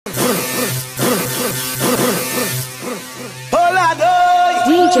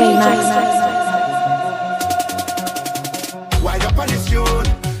DjMax. Wind up on this tune,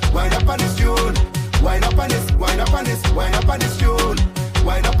 wind up on this tune, wind up on this, wind up on this, wind up on this tune,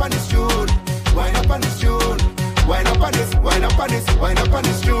 wind up on this tune, wind up on this tune, wind up on this, wind up on this, wind up on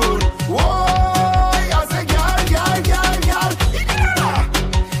this tune. Whoa, I say, girl,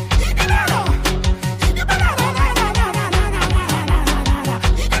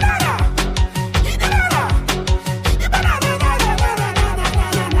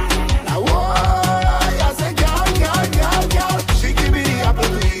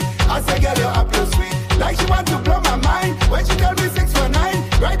 like she want to blow my mind when she tell me 6 for 9.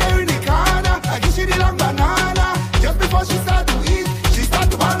 Right there in the corner, I give she the long banana. Just before she start to eat, she start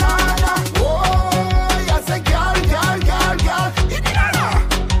to banana. Whoa, I say girl, eat the banana, eat the banana,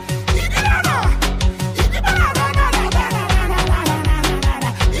 eat the banana, eat the banana, eat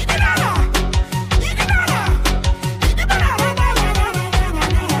the banana, eat the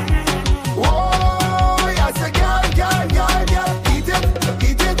banana. Whoa, I say girl, eat it, eat it,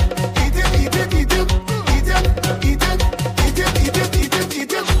 eat it, eat it, eat it. Eat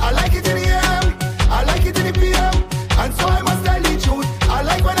it. I like it in the AM, I like it in the PM, and so I must tell the truth. I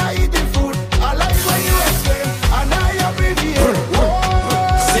like when I eat the food, I like when you explain, and I abbreviate. Whoa,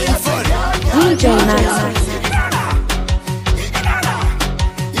 DjMax.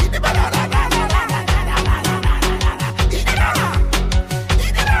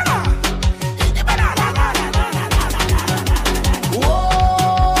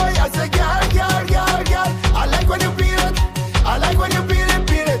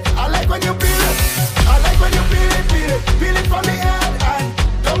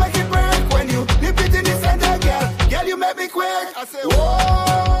 I say,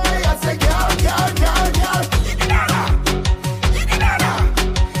 whoa, I say, girl, eat the banana, eat the banana,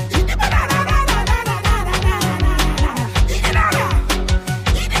 eat the banana, eat the banana, eat the banana,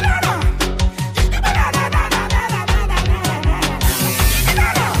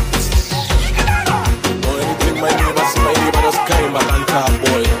 eat the banana. Boy, anything my neighbor just came back and talk,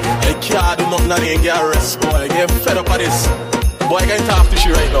 boy. I can't do nothing and ain't get arrest, boy. I get fed up of this. Boy, I can't talk to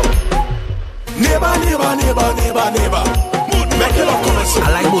you right now. Neighbor. Make your love come and see. I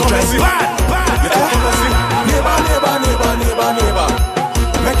like both drive bad. You come and see. Neighbor.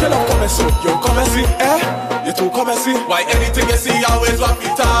 Make your love come and see. You come and see, You too come and see. Why anything you see always want to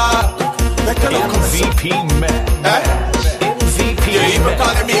talk. Make your love come and see. MVP man. MVP You even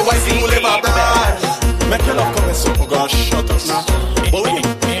calling me why see you live abroad. Make your love come and see. Oh God, shut up now.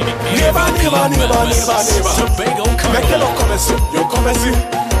 Neighbor. Make your love come and see. You come and see.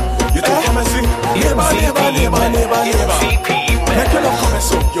 You too come and see. Neighbor. Make your love come and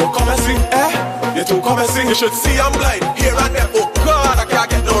see. You come and see, You too come and see. You should see I'm blind, here and there. Oh God, I can't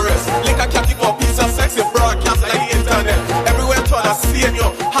get no rest. Link I can't keep a piece of sexy broadcast like the internet. Everywhere turn I see you.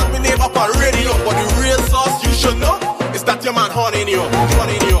 Have me name up on radio. But the real source you should know is that your man horny in you.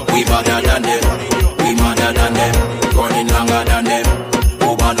 We better than them. We madder than them. Running longer than them.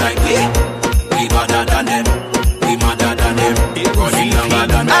 Over like we better than them. We madder than them. Running longer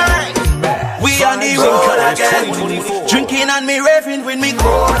than them. We on the road again, drinking and me raving with me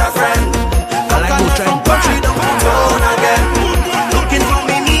corner friend. I like to from country down to town again. Looking for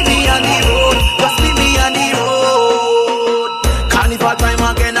me on the road, just me on the road. Carnival time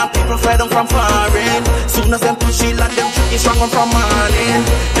again and people fed them from foreign. Soon as them push it and them drinking strong from morning.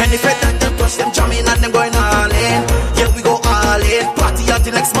 And if it that them touch them jamming and them going all in. Yeah, we go all in, party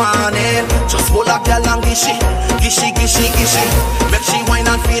until next morning. Just hold up your long gishy. Make she wine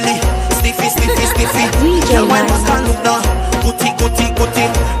and feel it. Stiffy. Girl, wine must stand look now. Goody.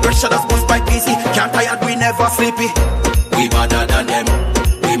 Pressure that's most quite easy. Can't tired, we never sleepy. We madder than them.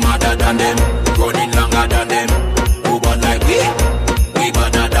 We madder than them. Running longer than them. Over like we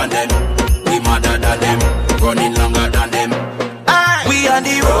madder than them. We madder than them. Running longer than them. We on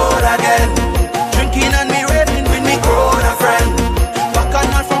the road again, drinking and me raving with me corner friend. Back and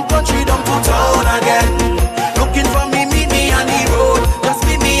not from country down to town again. Looking for me on the road. Just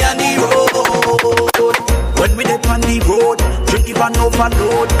me on the road. When we dip on the road, drinking and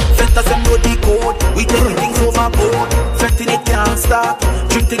overload. Fet as them know the code. We take things overboard. Fetting it can't stop.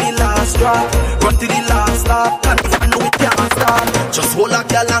 Drink to the last drop. Run to the last stop. Can't even know it can't stop. Just hold up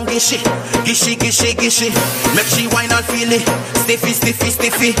your long gishy. Make she wine and feel it.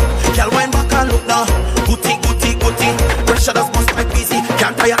 Stiffy. Girl wine back and look now. Goody. Pressure that's must be busy.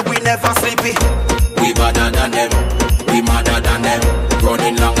 Can't tired, we never sleepy. We better than them. We madder than them.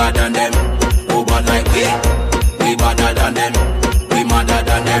 Running longer than them. Over like we better than them. We madder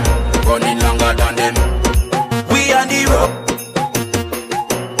than them. Running longer than them. We on the road.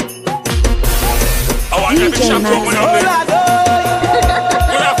 DjMax.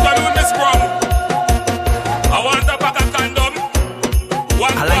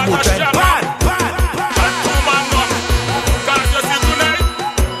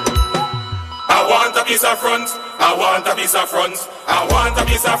 of front. I want a piece of front. I want a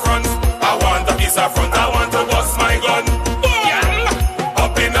piece of front. I want a piece of front. I want to bust my gun.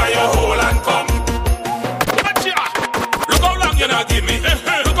 Up in your hole and come. Look how long you not give me.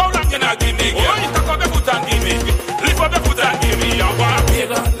 Look how long you not give me. Oh, you take up your foot and give me. Lift up your foot and give me. You want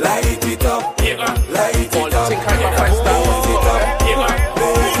bigger. Light it up. Bigger. Light it up. Light it up.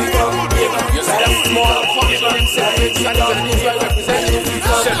 You see that small function in separate categories I represent.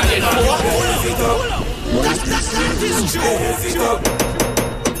 784. This show.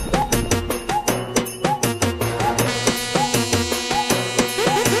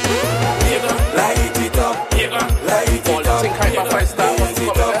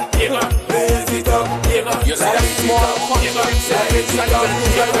 You see that small function I represent.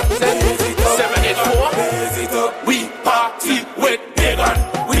 784. We party with pagan.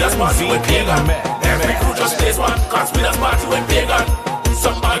 We just party with pagan. Every crew just plays one, cause we just party with pagan.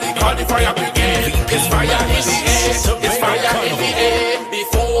 Somebody call the fire brigade. It's fire in the air. It's fire in the air.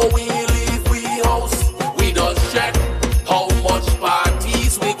 Before we leave we house, we just check how much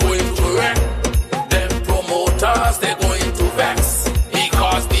parties we going to wreck. Them promoters they going to vex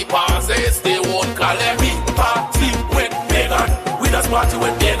because the passes they won't collect. We party with pagan. We just party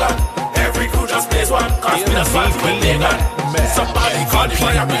with pagan. Every crew just plays one, cause we just party with pagan. Somebody call the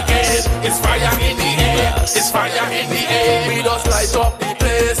fire brigade. It's fire in the air. It's fire in the air. We just light up the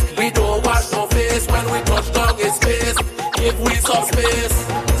place. We don't wash no face when we touch down in space. If we some space,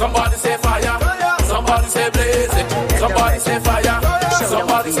 somebody say fire. Somebody say blaze it. Somebody say fire.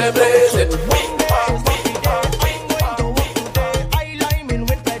 Somebody say blaze it.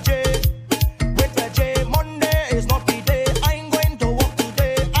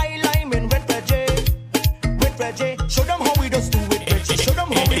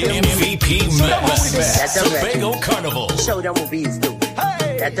 Tobago Carnival. Show them what bees do.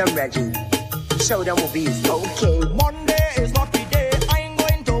 Hey. Let them Reggie. Show them what bees do. Okay. Monday is not the day. I ain't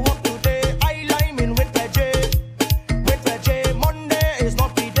going to work today. I liming with Reggie. With Reggie. Monday is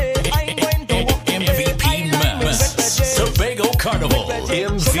not the day. I ain't going to work today. MVP Mass. Tobago Carnival.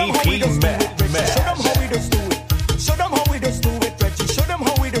 MVP Mass. Show them how we just do it. Show them how we just do it, Reggie. Show them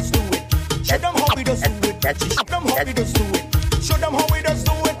how we just do it. Show them how we just do it. Show them how we just do it. Show them how we just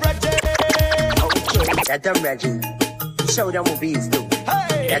do it, Reggie. Let them Reggie. Show them what bees do.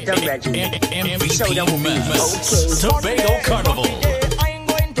 Hey. Let them Reggie. Show them what bees do. Okay. Tobago Carnival.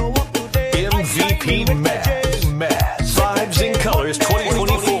 MVP Mass. Vibes in Colors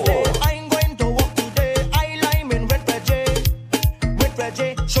 2024. I ain't going to work today. I liming with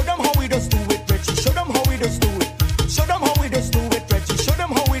Reggie. Show them how we just do it, Reggie. Show them how we just do it. Show them how we just do it, Reggie. Show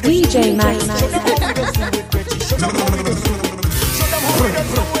them how we just do it. DjMax. Show them how we just do it, Reggie. Show them how we just do it. Show them how we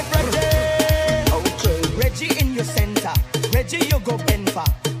just do it. Reggie in your center, Reggie you go bend far.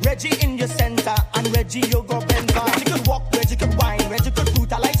 Reggie in your center, and Reggie you go bend far. Reggie could walk, Reggie could whine, Reggie could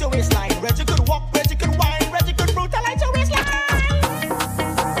brutalize your waistline. Reggie could walk, Reggie could whine, Reggie could brutalize your waistline.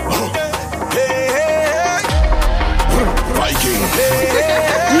 Hey, Viking.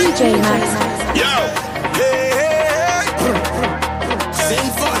 DjMax. Yo. Hey. Sing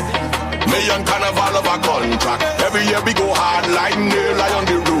fun. Million carnival of a contract. Every year we go hard like nail lie on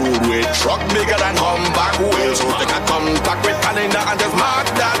the roadway. Truck bigger than humpback whales. So take a contact with calendar and just mark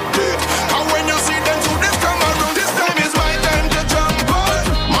that day. And when you see them to this come around, this time is my time to jump out.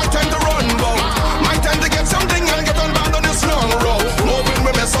 My time to run bout. My time to get something and get on bound on this long road. Moving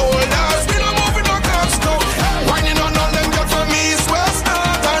with my soldiers, we don't moving no cops go. Whining on all them girls from east, west,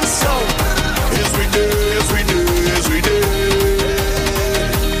 north and south. Yes we do, yes we do, yes we do.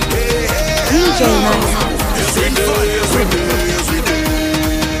 DjMax. Yes we do, yes we do, yes we do.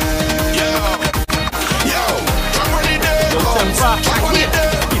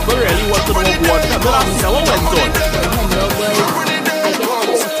 People really want to know what the last hour went on.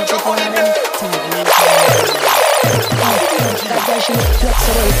 That girl she look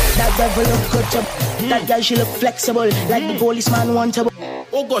flexible. That devil look good to. That girl she look flexible. Like the policeman want to.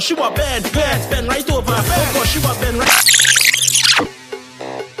 Oh gosh, she was bend right over. Oh gosh, she was bend right.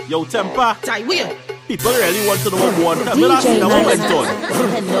 Yo, Temper. People really want to know what the last hour went on.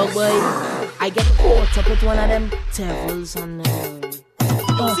 Hello, boy. I get caught up with one of them devils on the.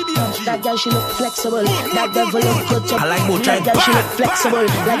 That girl she look flexible. That devil look good to. I like more that girl she look flexible.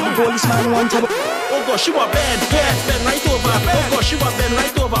 Like the policeman want to. Oh gosh, she was bend right over. Oh gosh, she was bend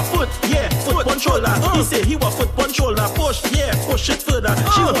right over. Foot, yeah, foot punch shoulder. He said he was foot punch shoulder. Push, yeah, push it further.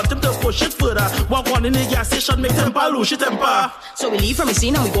 She want him to push push it further. Walk on in the gas station, make temper, lose your temper. So we leave from the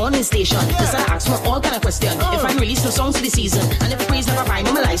scene and we go on the station. Just ask me all kind of question. If I release no songs for the season, and if the praise never buy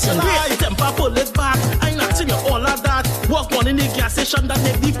me my license. Hey, temper, pull it back. I ain't asking you all of that. Walk on in the gas station that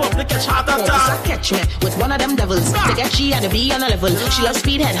make the public catch heart attack. Catch me with one of them devils. To get she and the B on a level. She loves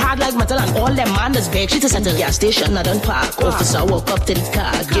speed, head hard like metal, and all them man that's beg she to settle. Gas station, I don't park. Officer walk up to the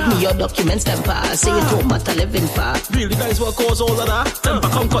car. Give me your documents, temper. Say it don't matter, living far. Really guys what cause all of that? Temper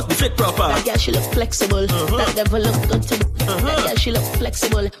come cut the fit proper. That girl she look flexible. That devil look good to That girl she look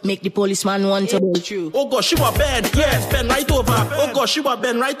flexible. Make the policeman want to true. Oh gosh, she was bend, yeah, bend right over. Oh gosh, she was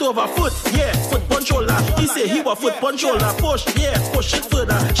bend right over. Foot, yeah, foot punch shoulder. He said he was foot punch shoulder. Push, yeah, push it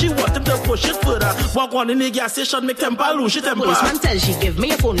further. She want him to push it further. Walk on in the gas station, make temper lose your temper. Policeman tell she give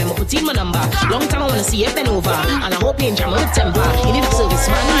me a phone number, put in my number. Long time I wanna see it bend over, and I hope he ain't jam with temper. He need a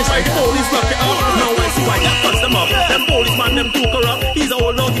serviceman. Why the police lock it up? Now I see why that cuts them up. Them policeman, them too corrupt. He's a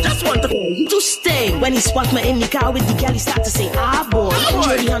old dog, he just want to stay. When he spot me in the car with the girl, he start to say, ah boy.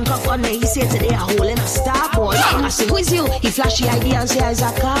 Jody handcuff on me, he said today a hole in a star boy. I say, who is you? He flash the ID and say, I'm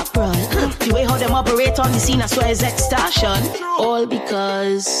a corporal. The way how them operate on the scene, I swear is extortion. All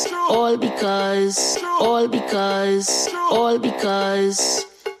because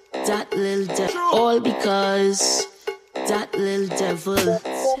that little devil. All because that little devil.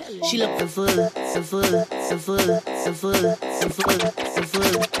 She look the full.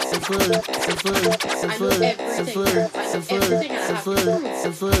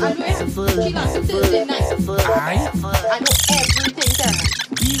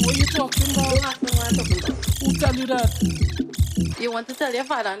 What you talking about? Who tell you that? You want to tell your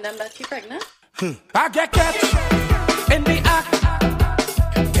father and them that she's pregnant? I get catch in the act.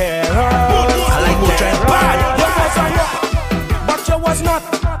 Terror. I like to try bad. But you was not.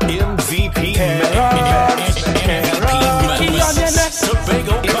 MVP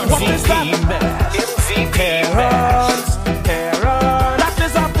What is that? Terror. That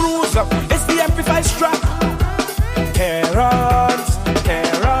is a bruiser. It's the amplified strap. Terror.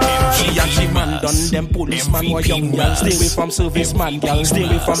 She man done them policeman or young girl. Stay away from serviceman girl. Stay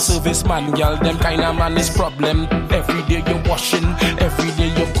away from serviceman girl. Them kind of man is problem. Every day you're washing, every day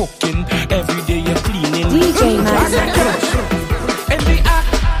you're cooking, every day you're cleaning. DjMax. In the act,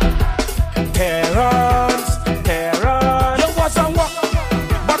 terror. You was a walk,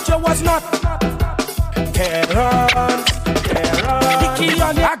 but you was not. Terror. The key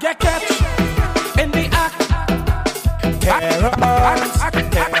on it, I get catch. In the act, terror.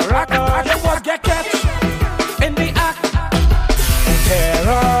 You was get catch. In the act,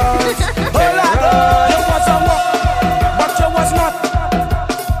 terror. You was a walk, but you was not.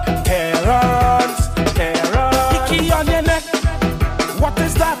 Terror. The key on your neck. What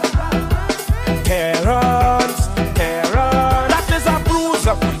is that? Terror. That is a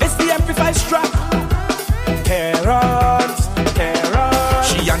bruiser. It's the amplified strap. Terror.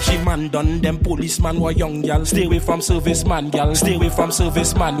 She and she man done them policeman or young girl. Stay away from serviceman girl. Stay away from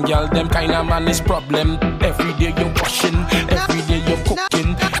serviceman girl. Them kind of man is problem. Every day you're washing, every day you're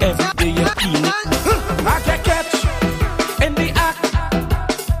cooking, every day you're cleaning. I get catch in the act.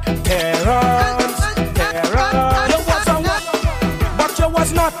 Terror. You was a walk, but you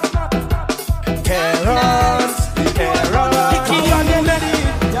was not. Terror. The key on your neck.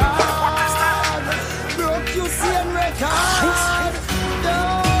 Broke you same record.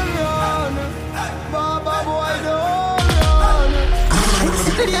 Don't run, Baba boy, don't run.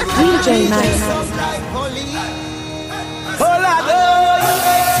 DjMax. Like police. Hold on.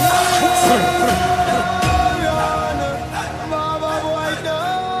 Baba boy,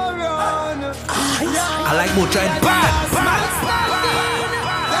 don't run. I like more trying bad.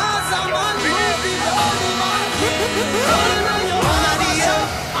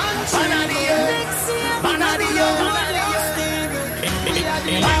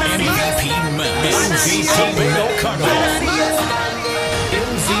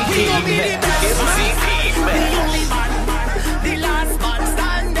 The last man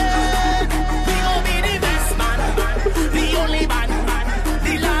standing.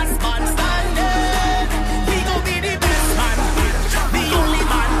 We gon' be the best man. The only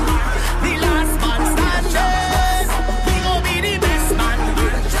man. The last man standing. We gon' be the best man. The only man. The last man standing. We gon' be the best man.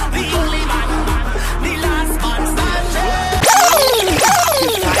 The only man. The last man standing.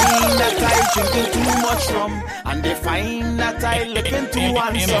 Find that I drinking too much rum, and they find that I looking too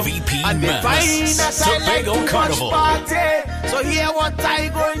handsome, and they find that I like too much party. So hear what I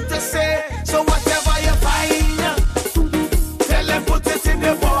going to say. So whatever you find, tell them put it in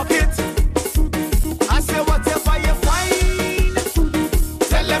the pocket. I say whatever you find,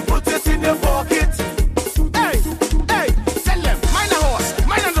 tell them put it in the pocket. Hey, tell them mind a horse,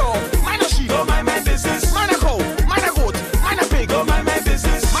 mind a dog,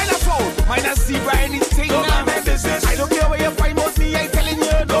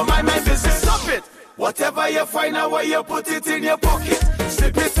 find out where you put it in your pocket.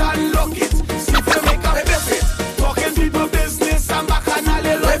 Slip it and lock it. See if you make a benefit. Talking people business and back and all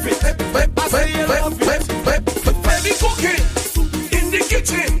you love it. I say you love it. Baby cooking in the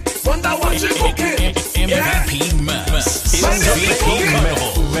kitchen. Wonder what she cooking. MVP Max. Baby cooking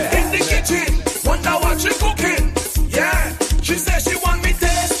Carnival. in the kitchen. Wonder what she cooking. Yeah, she said she want me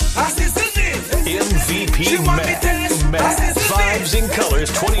taste. I seasoning. MVP She want me taste. I seasoning. Vibes in Colors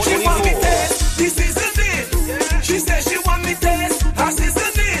She want me 2024. taste. This seasoning. She said she want me taste. I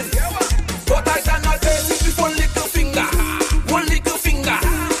seasoning. But I cannot taste it with one little finger. One little finger.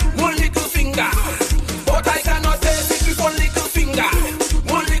 One little finger. But I cannot taste it with one little finger.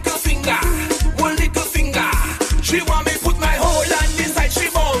 One little finger. One little finger. She want me put my whole hand inside she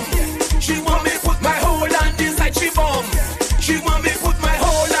bum. She want me put my whole hand inside she bum. She want me put my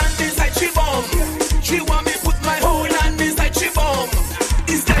whole hand inside she bum. She want me put my whole hand inside she bum.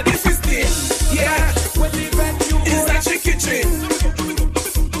 Is that the fisting? Yeah. Is that she kitchen?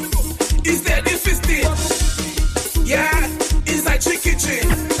 Is that the fisting? Yeah. Is that she kitchen?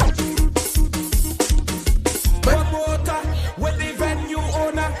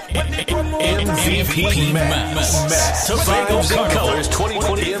 MVP Max. Vibes in Colors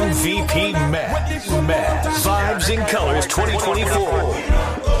 2020. MVP Max. Vibes in Colors 2024.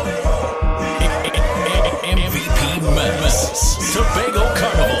 MVP Max. Tobago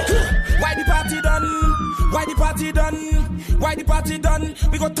Carnival. Why the party done? Why the party done? Why the party done?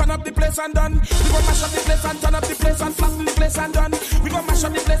 We go turn up the place and done. We go mash up the place and turn up the place and flatten the place and done. We go mash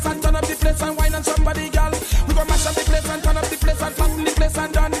up the place and turn up the place and wine on somebody, girl. We go mash up the place and turn up the place and flatten the place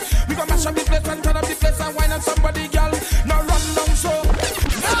and done. We go mash up the place and turn up the place and wine on somebody, girl. Now run down so.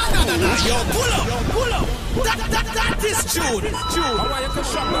 No. Yo, pull up. That is June. I want you to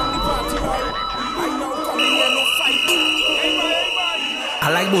shut down the party, boy. I know coming here no fight. I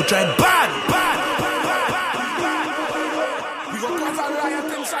like more try bad. We go cause a riot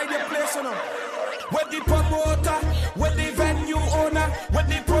inside the place, you know. With the promoter, with the venue owner, with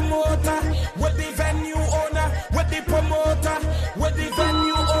the promoter, with the venue owner, with the promoter, with the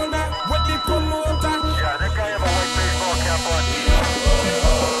venue owner, with the promoter. Yeah, that guy have a white baseball cap on.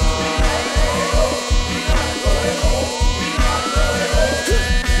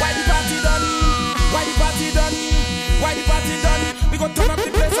 Why the party done? Why the party done? Why the party done? We go turn up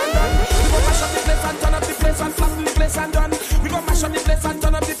the place and done. We go mash up the place and turn up the place and flatten the place and done. We go mash up the place and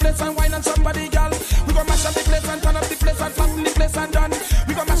turn up the place and wine on somebody, girl. We go mash up the place and turn up the place and flatten the place and done.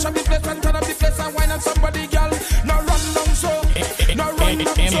 We go mash up the place and turn up the place and wine on somebody, girl. Now run down so. Now run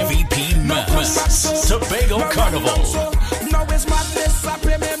down so. MVP Max. Tobago Carnival. Now it's madness. I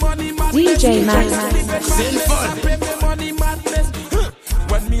pay me money, madness. DjMax. I pay me money, madness.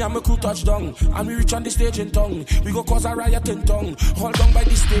 When me and my crew touch down and we reach on the stage in tongue, we go cause a riot in tongue. Hold down by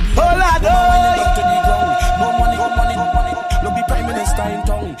the stadium. Hold on, down to the ground. No money. Look the prime minister in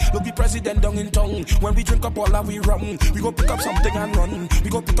tongue. Look the president down in tongue. When we drink up all that we rum, we go pick up something and run. We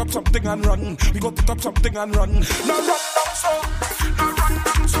go pick up something and run. We go pick up something and run. Now run down so. Now run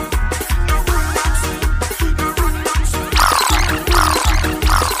down so. Now run down so. Now run down so.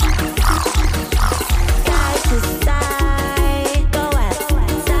 Side to side, go out.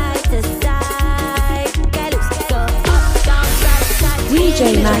 Side to side, get loose, go up, down, side to side.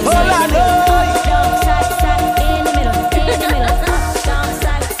 DjMax. Down, side to side, in the middle, up, down,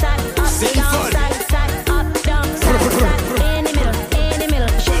 side to side, up, down, side to side, up, down, side to side, in the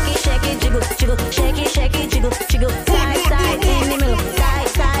middle, shake it, jiggle, shake it, jiggle, side, side, in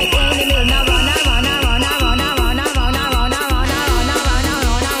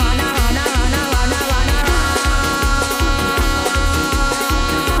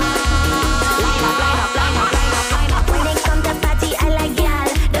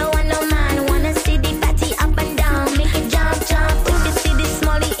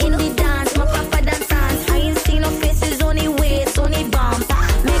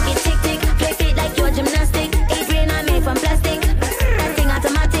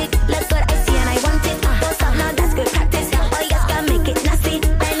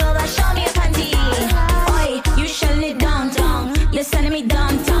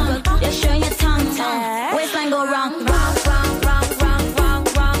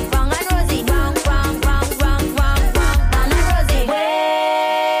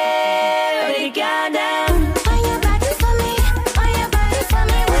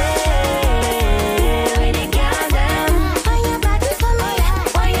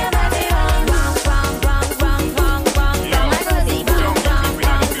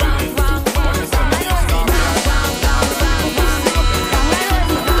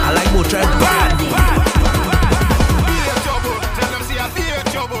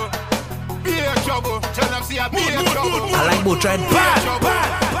Yo,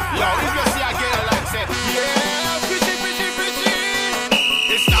 if you see a girl like say, yeah, pretty, pretty, pretty.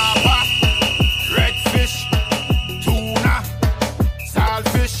 It's snapper, redfish, tuna,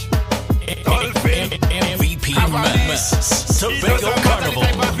 saltfish, dolphin, MVP Madness, Tobago Carnival.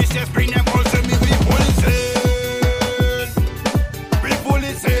 Bring them all to me, we pull it in. We pull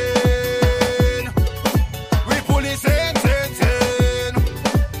it in. We pull it in,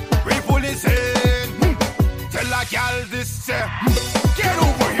 we pull it in. Tell a gal this, get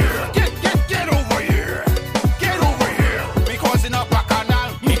over here, get over here, get over here. Because in a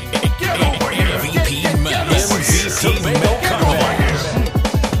bacchanal, get over here, MVP Madness, Tobago Carnival.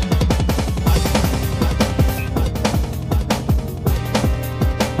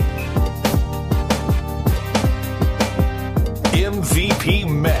 MVP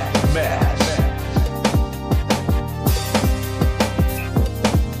Matt.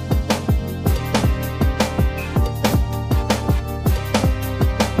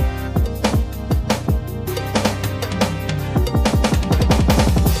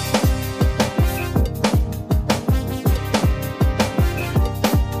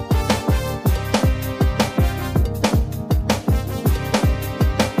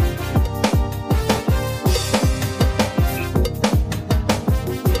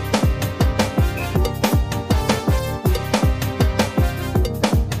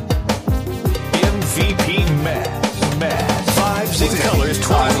 Vibes and Colors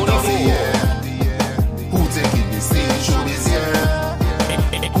 2024. Who taking the stage show this year?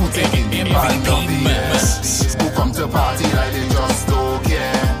 Who taking the band of the year? Who come to party like they just don't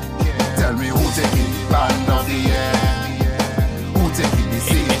care? Tell me who taking the band of the year? Who taking the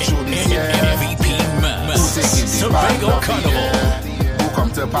stage show this year? MVP Who taking the band Tobago of the Carnival. year? Who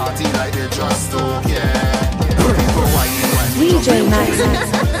come to party like they just don't care? People whining, DjMax.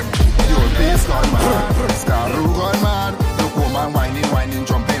 your place gone mad, Scaru gone mad. Look woman whining,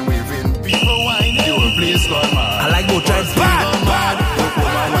 jumping, waving. People whining, your place gone mad. I like both tribes. Gone mad. Look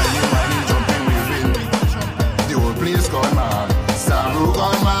woman whining, jumping, waving. The whole place gone mad. Scaru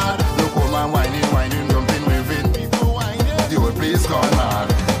gone mad. Look woman whining, jumping, waving. People whining, the whole place gone mad.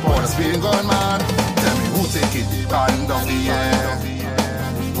 Port of Spain gone mad. Tell me who taking the band of the year?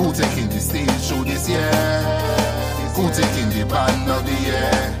 Who taking the stage show this year? Who taking the band of the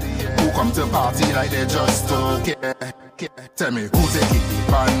year? Who come to party like they just don't care? Tell me who taking the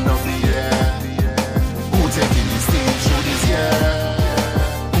band of the year? Who taking the stage show this year?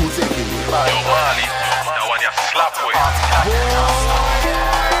 Who taking the band of the year? That one you slap with.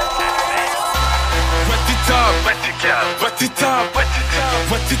 Wet it up, wet it up, wet it up, wet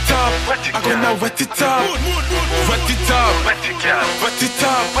it up. I'm gonna wet it up, wet it up, wet it up, wet it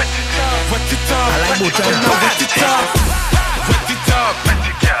up, wet it up. I like both tribes. Wet it up, wet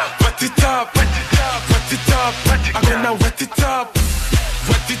it up, wet it up, wet it up, wet it up. I'm gonna wet it up,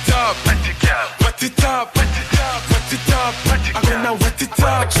 wet it up, wet it up, wet it up, wet it up. I'm gonna wet it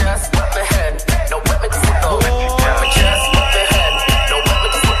up. Just put the head, no wet me to foot though. Just put the head, no wet me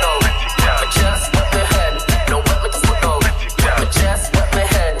to foot though. Just put the head, no wet me to foot though. Just put the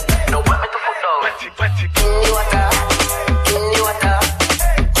head, no wet me to foot though. In the water, in the water,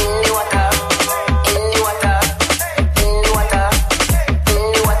 in the water, in the water, in the water, in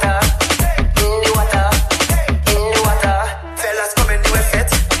the water, in the water, in the water. Fellas come and do a set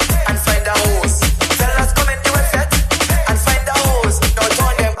and find a hose. Fellas come and do a set and find a hose. Now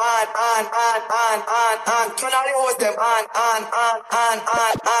turn them on. Turn on the hose them on. Turn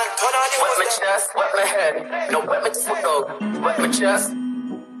on the hose. Wet my chest, wet my head. No wet my foot dog. Wet my chest.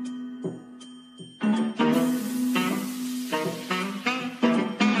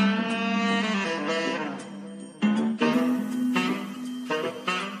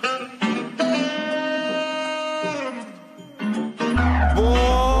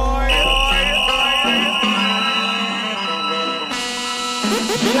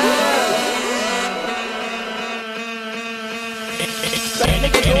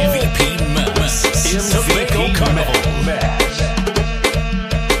 MVP Madness, Tobago Carnival.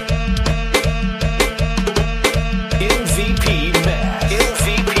 MVP Mass.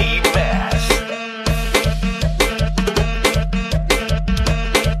 MVP Mass.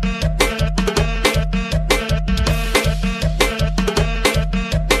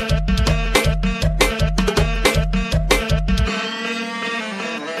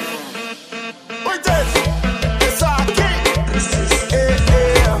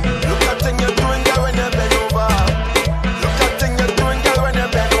 Look at thing you're doing there when you bend over. Look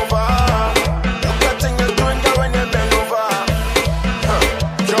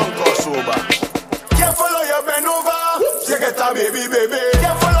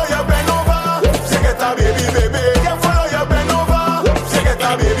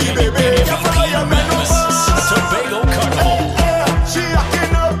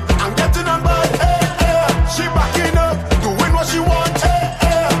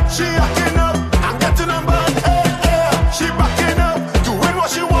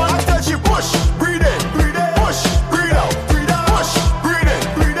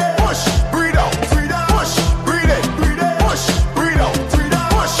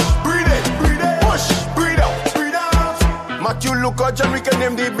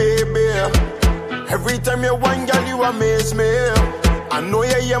me, baby. Every time you whine, girl, you amaze me. I know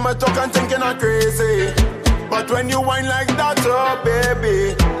you hear me talk and thinking I'm crazy, but when you whine like that, oh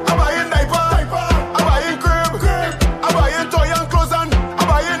baby, I'm buying diaper, I'm buying crib, I'm buying toy and clothes and I'm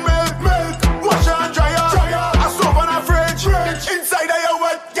buying milk, washer and dryer, a stove and a fridge. Inside of your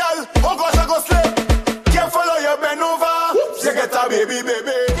wet, girl, oh gosh, I go slip. Careful how you bend over, you get a baby.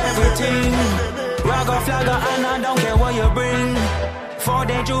 Everything, ragga flagga and I don't care what you bring.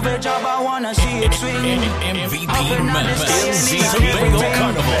 4-day Juve job, I wanna see it swing. MVP Tobago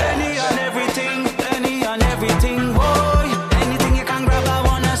Carnival. Any and everything, boy. Anything you can grab, I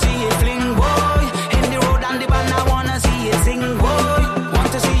wanna see it fling, boy. In the road and the band, I wanna see it sing, boy.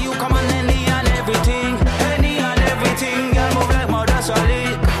 Want to see you come on any and everything, girl, move like mother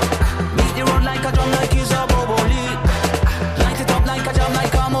solid. Beat the road like a drum, like it's a bobo lead. Light it up like a jam,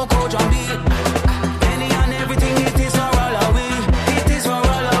 like a moko drum beat. Any and everything, it is for all of we.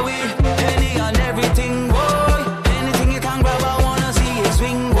 Any and everything, boy. Anything you can grab, I wanna see it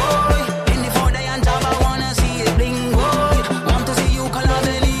swing, boy. In the 4-day and job, I wanna see it bling, boy. Want to see you collab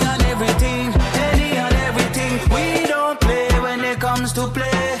any and everything. We don't play when it comes to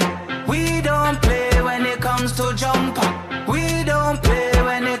play. We don't play when it comes to jumper. We don't play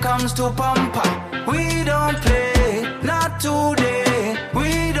when it comes to pumper. We don't play, not today.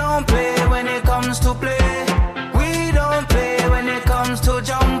 We don't play when it comes to play. We don't play when it comes to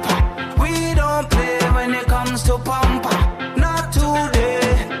jumper. We don't play when it comes to pumper. Not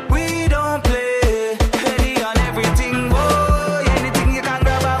today. We don't play any and everything, boy. Anything you can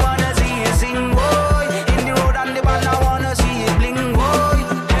grab, I wanna see you sing, boy. In the road and the band, I wanna see you bling, boy.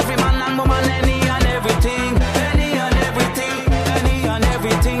 Every man and woman, any and everything,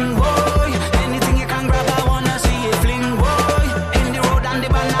 boy. Anything you can grab, I wanna see you fling, boy. In the road and the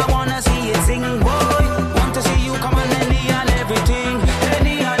band, I wanna see you sing, boy. Want to see you come on any and everything.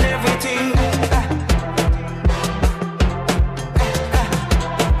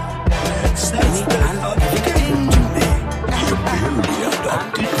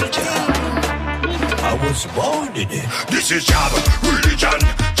 I was born in it. This is job, religion,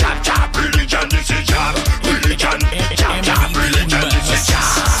 chop, religion. This is job, religion, chop, religion. This is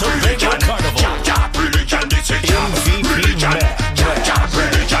job, religion, chop, religion. This is job, religion, chop,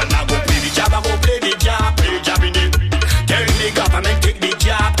 religion. I go play the job, I go play the job in it. Tell the government take the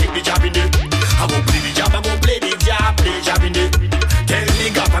job in it. I go play the job, I go play the job in it. Tell the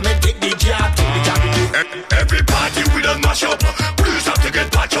government take the job in it. Every party we don't mash up, we just have to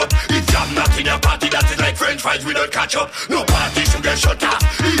get patch up. If I'm not in a party, that is like French fries, we don't catch up. No party should get shut up.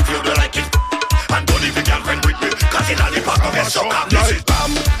 If you don't like it, and don't even girlfriend with me, cause it's all the part of your Soca. This is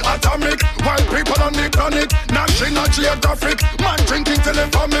bomb, atomic, white people on the planet, National Geographic, man drinking till they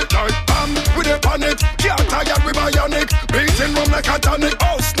vomit. Like bomb, with a panic, can't tired with bionic, beating rum like a tonic.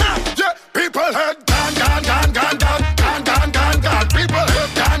 Oh snap, yeah, people head gone. People head gone. People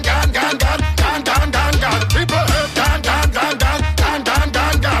head gone. People head gone.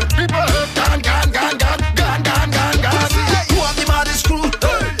 Who have the baddest crew?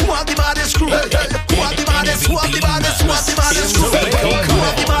 Who have the baddest crew? Who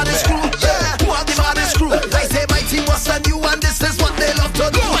have the baddest crew? Who have the baddest crew? I say my team was a new and this is what they love to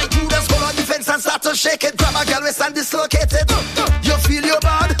do. My crew does go on defense and start to shake it. Grab a girl waist and dislocate it. You feel your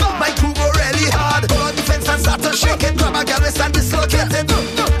bad? My crew go really hard. Go on defense and start to shake it. Grab a girl waist and dislocate it.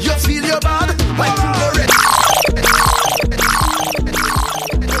 You feel your bad? My crew go really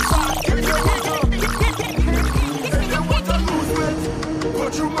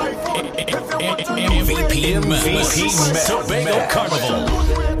MVP Tobago Carnival.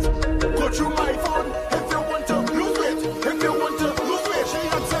 Go through my phone if you want to lose weight. If you want to lose weight, she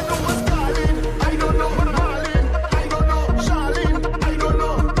had said no one's calling. I don't know Marlene, I don't know Charlene, I don't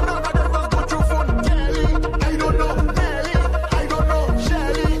know none of them will go through phone Kelly. I don't know Nelly, I don't know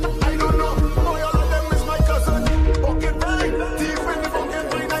Shelly, I don't know. No, all of them is my cousin. Fucking fine, deep in the fucking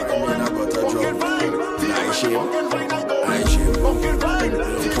fine I go in. Fucking fine, deep in the fucking fine I go in. Fucking fine,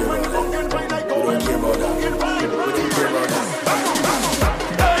 deep in the fucking fine I go in. Fucking fine, deep in the fucking fine I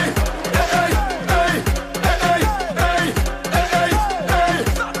go in.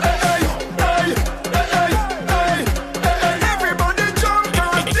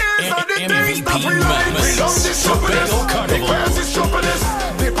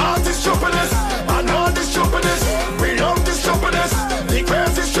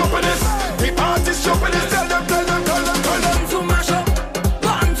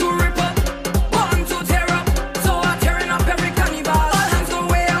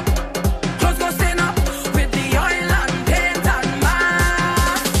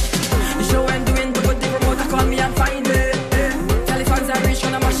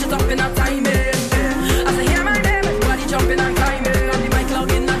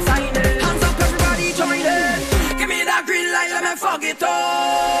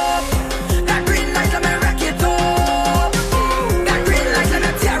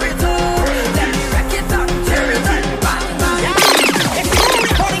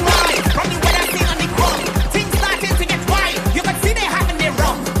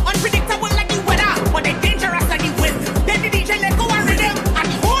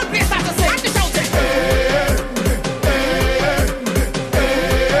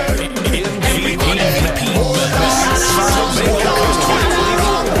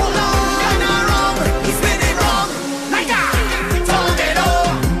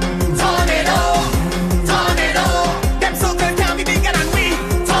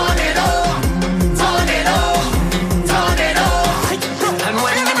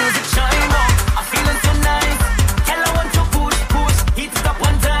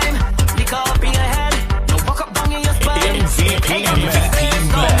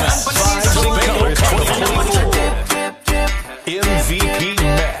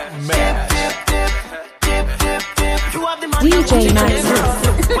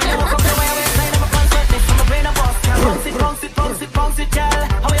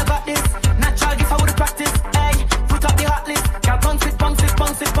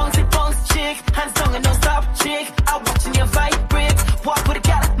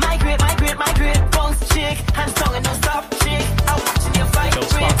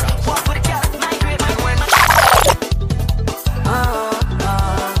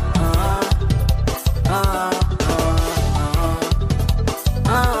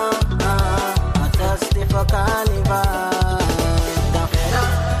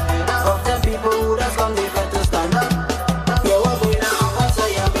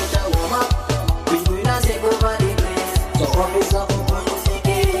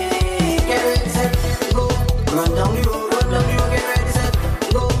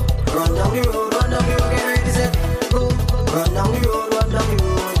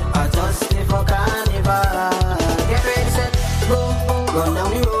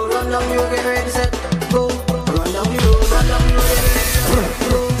 run down the road, get ready, set, go. Run down the road, run down the road.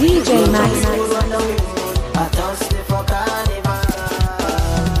 DjMax. Run down the road, I toss it for carnival.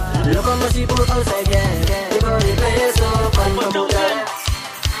 Look how much people outside, yeah. They got the place up and come out there.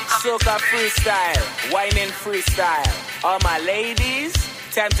 Soca freestyle, whining freestyle. All my ladies,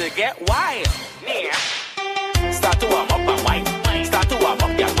 time to get wild. Yeah. Start to warm up and wine. Start to warm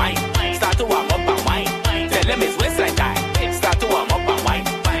up your wine. Start to warm up and wine. Tell them it's waist like that. Start to warm up and wine.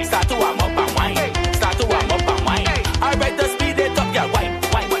 Start to warm up and wine. Start to warm up and wine. Alright, the speed it up, yeah. Wine,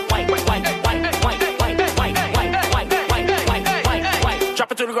 wine, wine, wine, wine, wine, wine, wine, wine, wine, wine, wine, wine, wine, wine.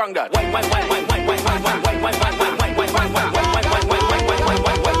 Drop it to the ground, girl. Wine, wine, wine, wine, wine, wine, wine, wine, wine, wine, wine, wine, wine,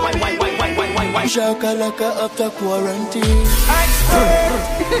 wine, wine, wine. Shakalaka after quarantine.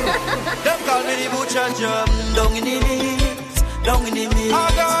 Them call me the butcher jump. Down in the knees, down in the knees,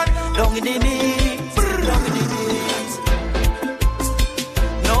 down in the knees, down in the knees.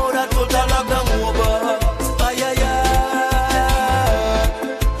 Now that total lockdown over, ay ay ay.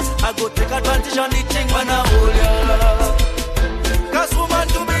 I go take advantage on the thing when I hold ya. 'Cause woman,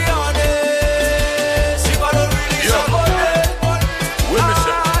 to be honest, she got a really strong day.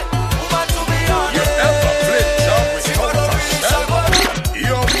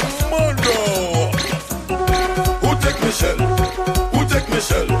 Who take Michelle? Who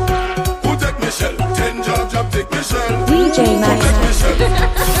take Michelle? 10 job, take Michelle. DjMax.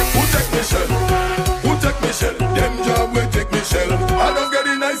 Who take Michelle? Who take Michelle? Them job will take Michelle. I don't get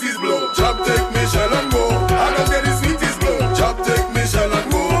the nicest blow. Job take Michelle and go. I don't get the sweetest blow. Job take Michelle and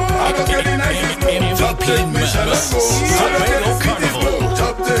go. I don't get the nicest blow. Job take Michelle and go. I don't get the sweetest blow.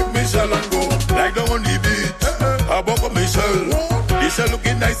 Job take Michelle and go. Like down on the beach, I buck up Michelle. Michelle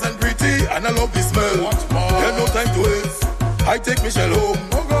looking nice and pretty, and I love the smell. There's no time to waste. I take Michelle home.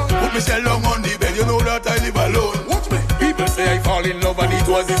 Put Michelle down on the bed. You know that I live alone. Watch me. People say I fall in love and it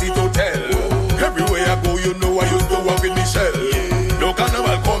was easy to tell. Everywhere I go, you know I used to walk with Michelle. No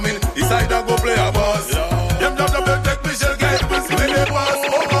carnival coming, decide I go play a boss. Them job take Michelle, get pussy when they pass.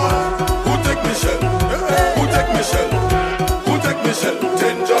 Who take Michelle? Who take Michelle? Who take Michelle?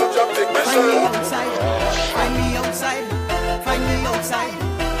 10 job take Michelle. Find me outside, find me outside.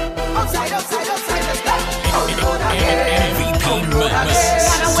 Outside, outside, outside, let's go. MVP Madness,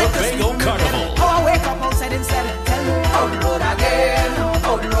 Tobago Carnival. Oh, I wake up outside instead. Tell me, out the road again,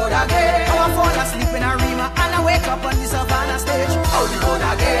 out the road again. Oh, I fall asleep in a Rima and I wake up on the Savannah stage. Out the road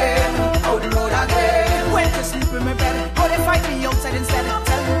again, out the road again. Went to sleep in my bed. Oh, they find me outside instead.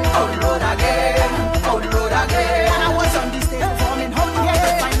 Tell me, out the road again, out the road again. And I was on the stage performing. How the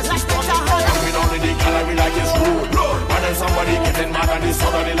hell find me like water? We don't need the color, we like it's rude. And then somebody getting mad and this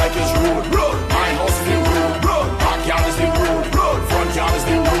other they like it's rude. My house is the rude. Backyard is the rude. Front yard is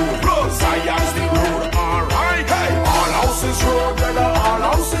the rude. Side yard is the rude. Alright, hey. All houses road, right now all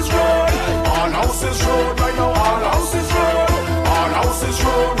houses road. All houses road, right now all houses road. All houses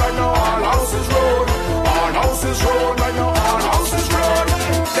road, right now all houses road. All houses road, right now all houses road.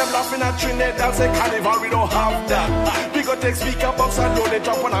 Them laughing at Trinidad, they'll say carnival, we don't have that. We go take speaker box and load it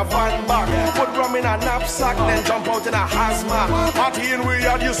up on a van back. Put rum in a knapsack, then jump out in a hazmat. Party in we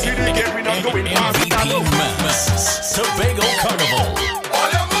are, you see the game, we not going past that. MVP Madness, Tobago Carnival. All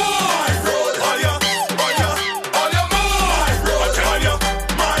your my road, all your my road, all your my road, all your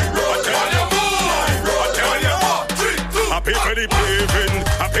my road, all your. I pay for the paving,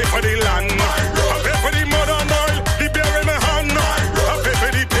 I pay for the land, I pay for the mud and oil, the beer in my hand. I pay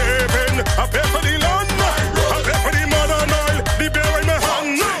for the paving, I pay for the land, I pay for the mud and oil, the beer in my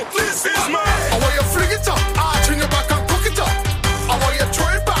hand. This is my. I want you fling it up, arch in your back and cook it up. I want you throw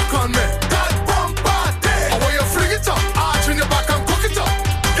it back on me. That bump party. I want you fling it up, arch in your back and cook it up.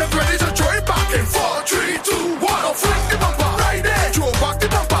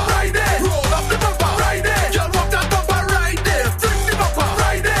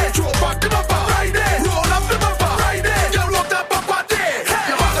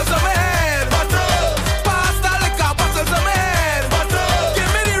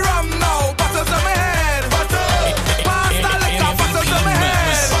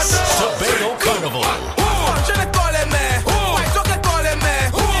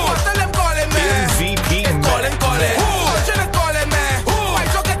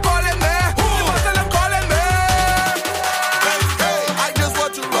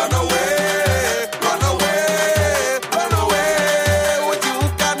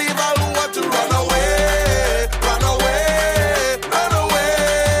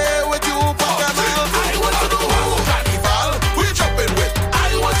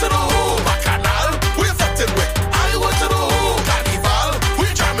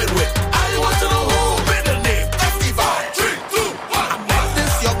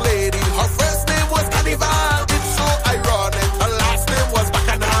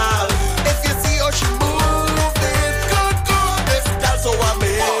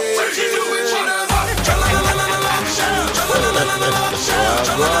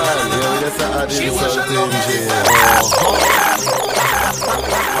 Yes, I did something,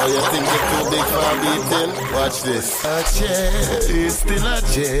 Oh, you think you're too big for a beating? Watch this. A chair is still a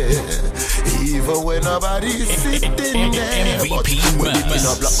chair, even when nobody's sitting there. MVP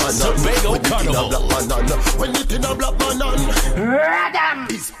Madness, Tobago Carnival. When you in a black man on,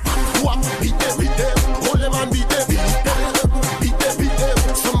 is one beat them, hold them and beat them, beat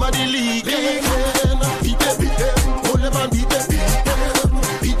them. Somebody lead them, beat them, hold them and beat them,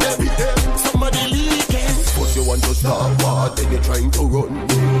 beat them. Somebody lead them. Suppose you want to start war, then you're trying to run.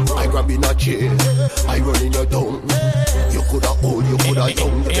 I grab in a chair, I run in your tongue. You coulda hold, you coulda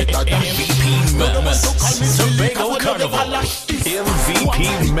young. MVP Madness, Tobago Carnival. MVP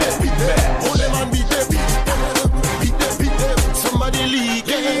Madness. Hold them and beat them, beat them. Somebody lead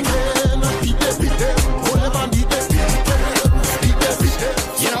them, beat them. Hold them and beat them, beat them.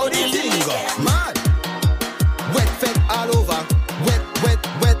 You know the thing go mad. Wet fed all over. Wet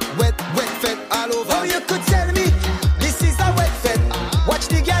fed all over. Oh, you could tell me this is a wet fed. Watch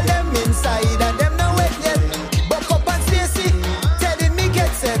the girl them inside and them no wet yet. Buck up and Stacy telling me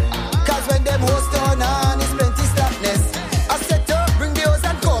get set. Cause when them host on it's plenty slackness. I set up, bring the hose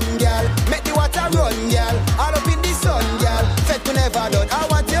and come, girl. Make the water run, girl. All up in the sun, girl. Fed to never done. I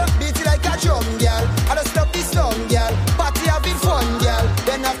want you beat it like a drum, girl. I don't stop the song, girl. Party having fun, girl.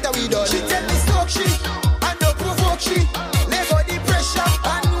 Then after we done, she tell me soak she and don't provoke she. Lay body pressure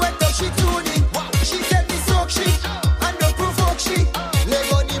and wet up she tuning. She tell me soak she and don't provoke she. Lay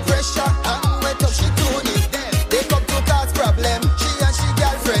body pressure and wet up she tuning. They come to cause problem. She and she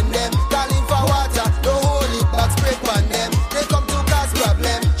girlfriend them calling for water. Don't hold it back, spray on them. They come to cause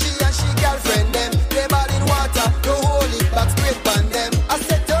problem. She and she girlfriend them they ball in water. Don't hold it back, spray on them. I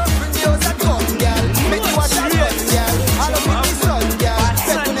set up, bring the house and come, girl. Make the water run, girl. All up in the sun, girl.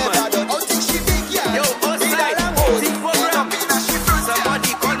 Set to never done. How think she big, girl? Yo,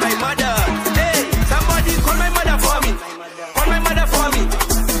 somebody call my mother. Hey, somebody call my mother for me. Call my mother for me.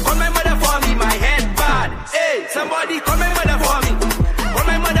 Call my mother for me. My head bad. Hey, somebody call my mother for me. Call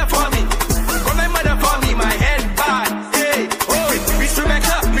my mother for me. Call my mother for me. My head bad. Hey, oh, Miss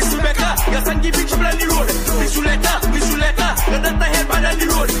Rebecca, your son give me trouble on the road. Miss Suleta, your daughter head bad on the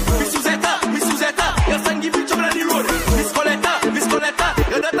road. Miss Suzetta, your son give me trouble on the road. Miss Coletta,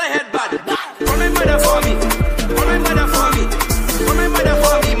 your daughter head bad. Call my mother for me. Call my mother for me. Call my mother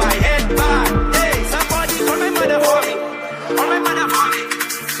for me. My head bad. Hey, somebody call my mother for me. Call my mother for me.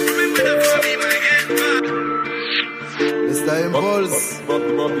 Call my mother for me. My head bad. Mr. Impulse.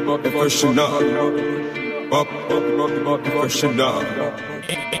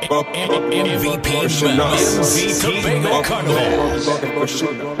 MVP Madness, Tobago Carnival.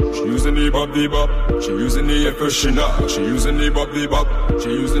 She using the bobby bop, she using the air freshener. She using the bobby bop, she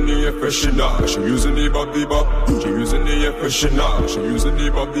using the air freshener. She using the bobby bop, she using the air freshener. She using the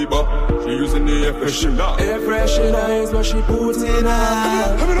bobby bop, she using the air freshener. Air freshener is what she puts in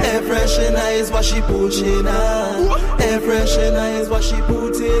her. Air freshener is what she puts in her. Air freshener is what she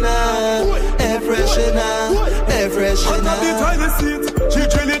puts in her. Air freshener, air freshener. On top the toilet seat, she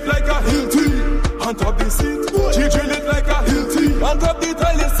drill it like a hill tea. On top the seat, she drill it like a hill tea. On top the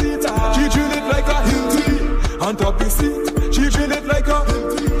toilet seat, she drill it like a hill tea. On top the seat, she drill it like a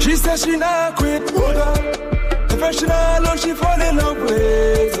hill tea. She says she not quit, hold on. Professional alone, she fall in love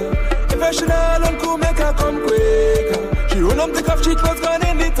with. Professional alone could make her come quick. She run up the cuff, she clothes gone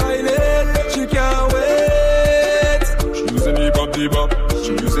in the toilet. She can't wait. She using the bobby bop,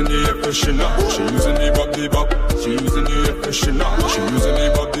 she using the air freshener. She using the bobby bop, she using the air freshener. She using the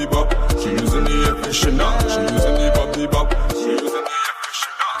bobby bop, she using the air freshener. She using the bobby bop, she using the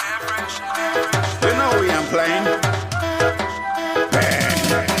air freshener. You know we am playing.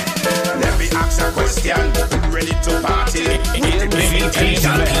 Let me ask a question. You ready to party?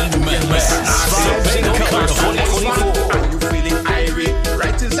 Are you feeling irie?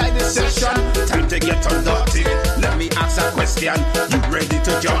 Right inside the session. Time to get on dirty. Let me ask a question. You ready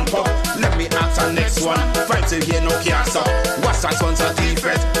to jump up? Let me ask a next one. Vibes till here no can't stop. What's that one's a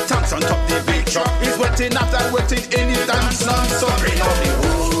defense? Tanks on top the big truck. It's wetting after wetting in the dance non. So bring out the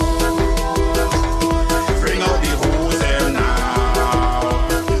hose. Bring out the hose there now.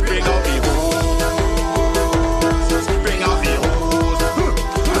 Bring out the hose. Bring out the hose.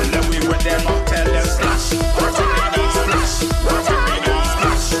 And then we wet them up, tell them splash. Splash.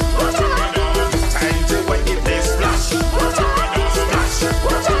 Time to wet the place splash.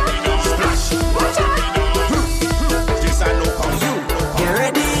 Get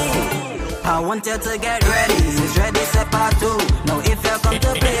ready. I want you to get ready. It's ready, set part 2. Now if you come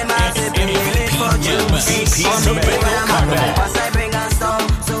to play my tip, you feel it for juice. Once I bring a storm,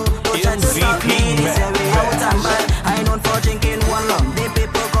 so don't try to stop me. This way we out and bad. I known for drinking one rum. The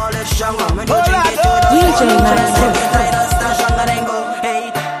people call it shot. stronger. When you drink it, you DjMax. stand stronger than go. Hey.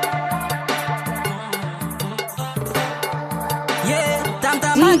 Yeah,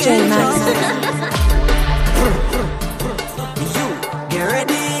 DjMax. Get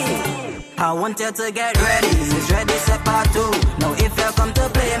ready. I want you to get ready. It's ready, set part 2. Now if you come to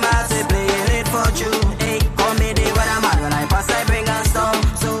play, I say playing it for you. Hey, call me day when I'm mad. When I pass, I bring a storm.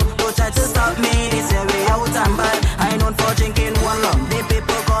 So don't try to stop me. They say we out and bad. I known for drinking one long. The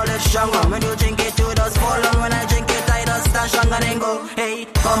people call it stronger. When you drink it, you just fall on. When I drink it, I just stand stronger than go. Hey,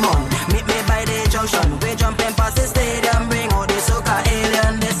 come on, meet me by the junction. We jumping past the stadium. Bring out the Soca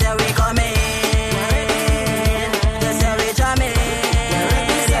alien. They say we coming. They say we jamming.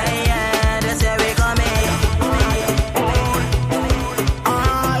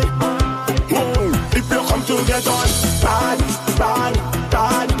 Get on, bad, bad,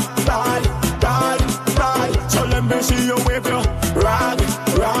 bad, bad, bad, bad. So let me see you wave your rag,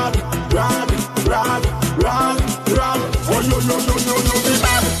 rag, rag, rag, rag, rag. Oh no,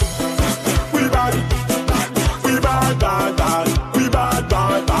 we bad, we bad, bad, bad, we bad,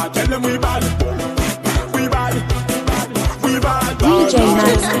 bad, bad. Tell them we bad, we bad, we bad,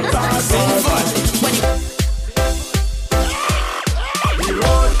 DjMax.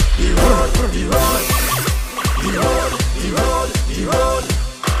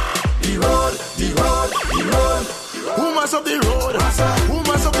 Who must up the road? Who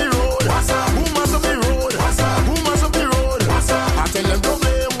must up the road? Who must up the road? Who must up the road? I tell them don't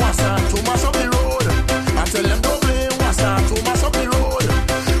blame Wassa, too much up the road. I tell them don't blame Wassa, too much up the road.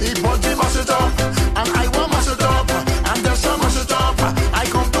 He body mash it up, and I want mash it up, and there's some mash it up. I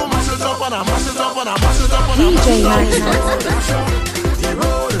come to mash it up, and I mash it up, and I mash it up, and I mash it up. The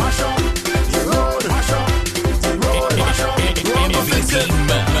road, mash up, the road, mash up, the road, mash up.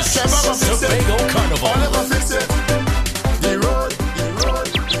 Tobago Carnival. I'll never fix it. The road, the road,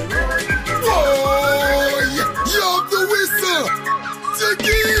 the road. Oh, you have the whistle.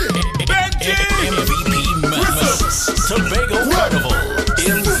 Ziggy. Benji. MVP Max. Tobago Carnival.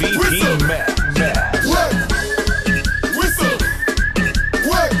 MVP Max. Whistle.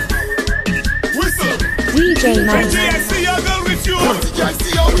 Whistle. DjMax. I see a girl with you. I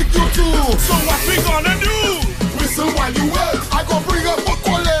see her with you too. So what we gonna do? Whistle while you wait. I go bring up a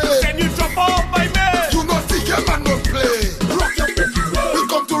quality. Then you drop off my man. You not think a man don't play. Rock your we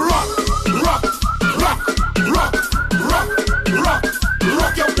come to rock, rock, rock, rock, rock, rock,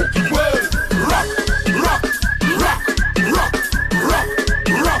 rock your way. Rock, rock, rock, rock, rock,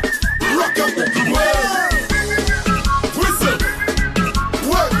 rock, rock your way. Whistle,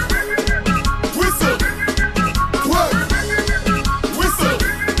 wait, whistle, wait, whistle,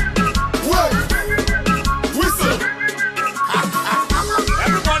 wait, whistle.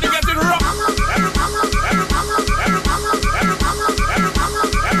 Everybody get it rock.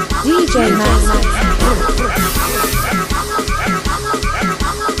 DjMax.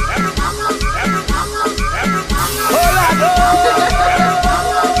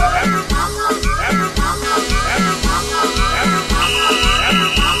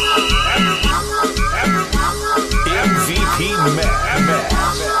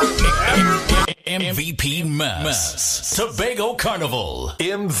 MVP Max. Tobago Carnival.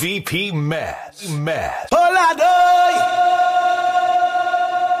 MVP Max. Hola, doy.